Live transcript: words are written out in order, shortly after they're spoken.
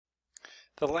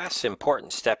The last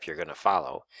important step you're going to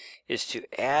follow is to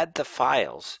add the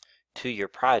files to your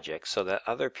project so that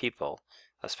other people,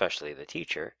 especially the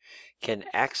teacher, can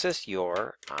access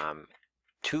your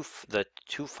the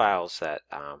two files that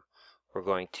we're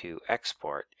going to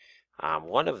export.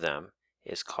 One of them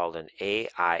is called an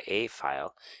AIA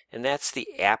file, and that's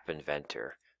the App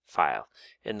Inventor file.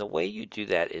 And the way you do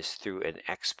that is through an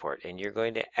export, and you're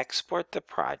going to export the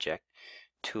project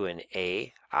to an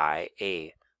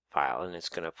AIA file, and it's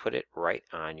going to put it right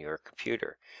on your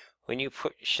computer. When you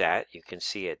push that, you can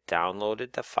see it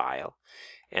downloaded the file,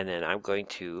 and then I'm going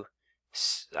to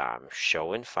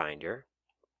show in Finder.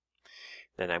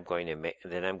 Then I'm going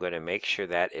to make sure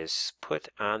that is put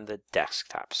on the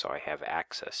desktop so I have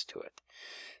access to it.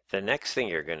 The next thing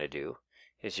you're going to do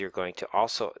is you're going to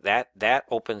also that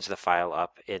opens the file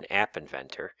up in App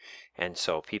Inventor, and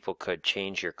so people could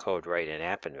change your code right in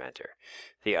App Inventor.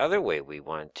 The other way we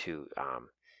want to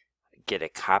get a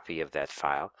copy of that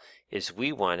file is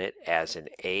we want it as an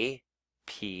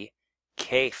APK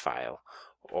file,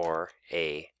 or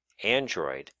a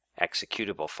Android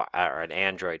executable file, or an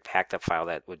Android packed up file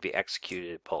that would be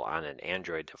executable on an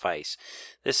Android device.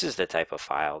 This is the type of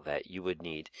file that you would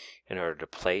need in order to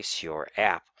place your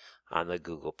app on the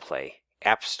Google Play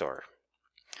App Store.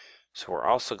 So we're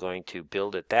also going to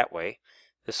build it that way.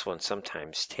 This one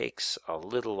sometimes takes a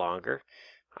little longer,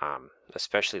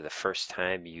 especially the first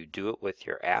time you do it with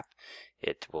your app.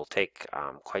 It will take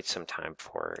quite some time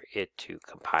for it to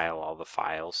compile all the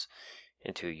files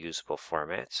into a usable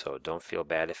format, so don't feel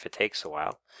bad if it takes a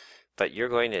while. But you're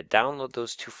going to download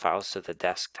those two files to the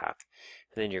desktop,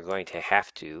 and then you're going to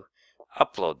have to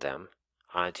upload them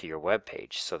onto your web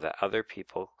page so that other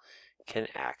people can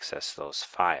access those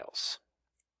files.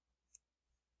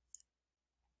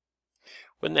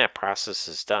 When that process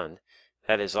is done,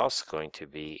 that is also going to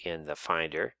be in the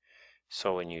Finder.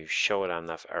 So when you show it on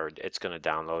the, or it's going to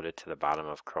download it to the bottom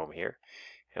of Chrome here.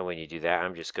 And when you do that,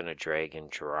 I'm just going to drag and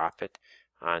drop it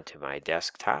onto my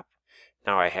desktop.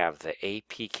 Now I have the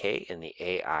APK and the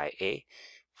AIA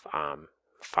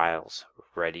files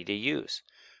ready to use.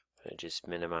 I'm going to just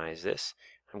minimize this.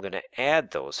 I'm going to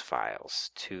add those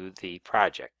files to the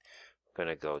project. I'm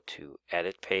going to go to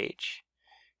Edit Page,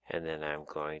 and then I'm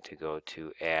going to go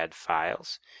to Add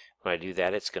Files. When I do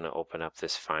that, it's going to open up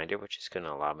this Finder, which is going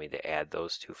to allow me to add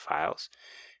those two files.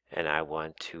 And I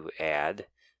want to add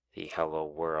the Hello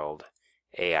World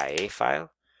AIA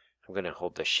file. I'm going to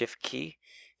hold the Shift key,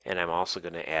 and I'm also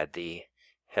going to add the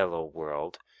Hello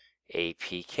World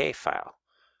APK file.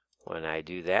 When I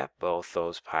do that, both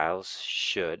those files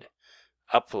should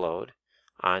upload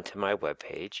onto my web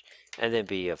page and then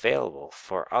be available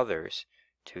for others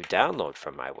to download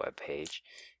from my web page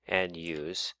and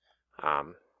use.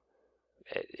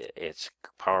 It's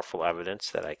powerful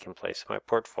evidence that I can place in my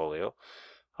portfolio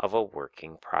of a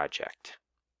working project.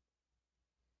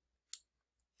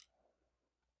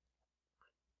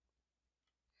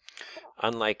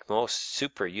 Unlike most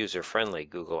super user-friendly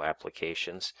Google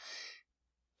applications,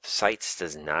 Sites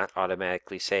does not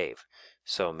automatically save.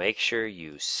 So make sure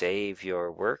you save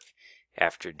your work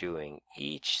after doing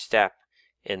each step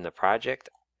in the project.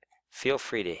 Feel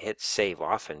free to hit save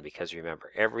often, because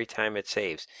remember, every time it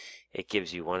saves, it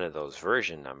gives you one of those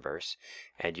version numbers,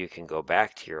 and you can go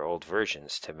back to your old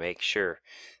versions to make sure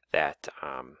that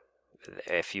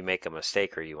if you make a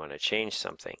mistake or you want to change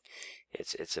something,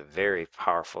 it's a very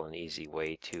powerful and easy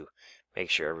way to make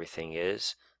sure everything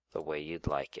is the way you'd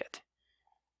like it.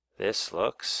 This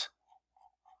looks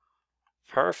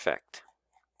perfect.